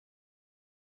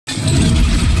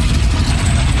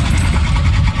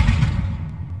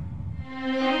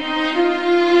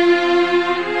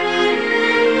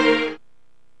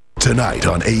Tonight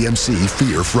on AMC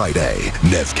Fear Friday,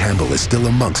 Nev Campbell is still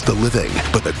amongst the living,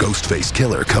 but the Ghostface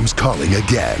killer comes calling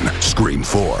again. Scream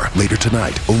 4, later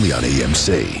tonight, only on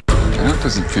AMC. I know it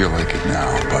doesn't feel like it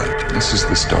now, but this is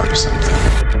the start of something.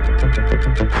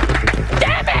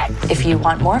 Damn it! If you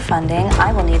want more funding,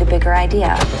 I will need a bigger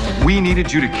idea. We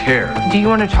needed you to care. Do you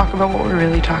want to talk about what we're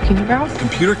really talking about? The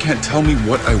computer can't tell me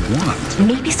what I want.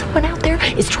 Maybe someone out there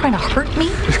is trying to hurt me?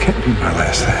 This can't be my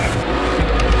last thing.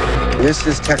 This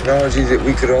is technology that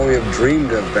we could only have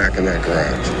dreamed of back in that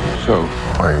garage. So,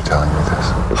 why are you telling me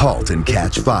this? Halt and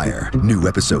Catch Fire. New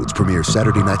episodes premiere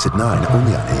Saturday nights at 9,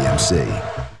 only on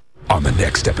AMC. On the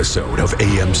next episode of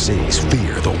AMC's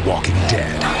Fear the Walking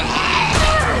Dead.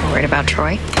 Worried about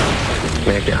Troy?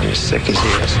 Maybe I'm as sick as he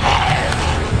is.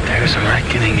 There's a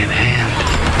reckoning at hand.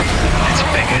 It's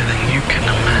bigger than you can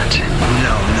imagine.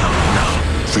 No.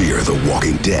 Fear the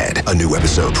Walking Dead. A new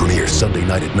episode premieres Sunday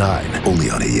night at 9, only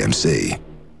on AMC.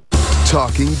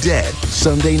 Talking Dead,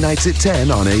 Sunday nights at 10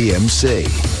 on AMC.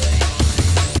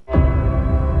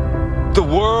 The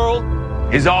world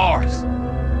is ours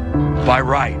by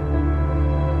right.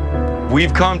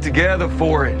 We've come together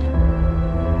for it.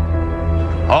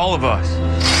 All of us.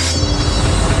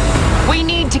 We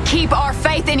need to keep our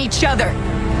faith in each other.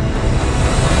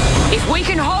 If we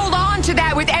can hold on to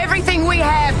that with everything we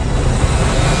have,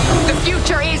 the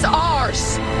future is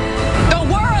ours. The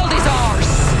world is ours.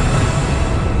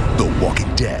 The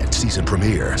Walking Dead season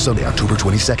premiere Sunday, October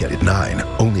 22nd at 9,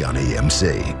 only on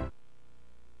AMC.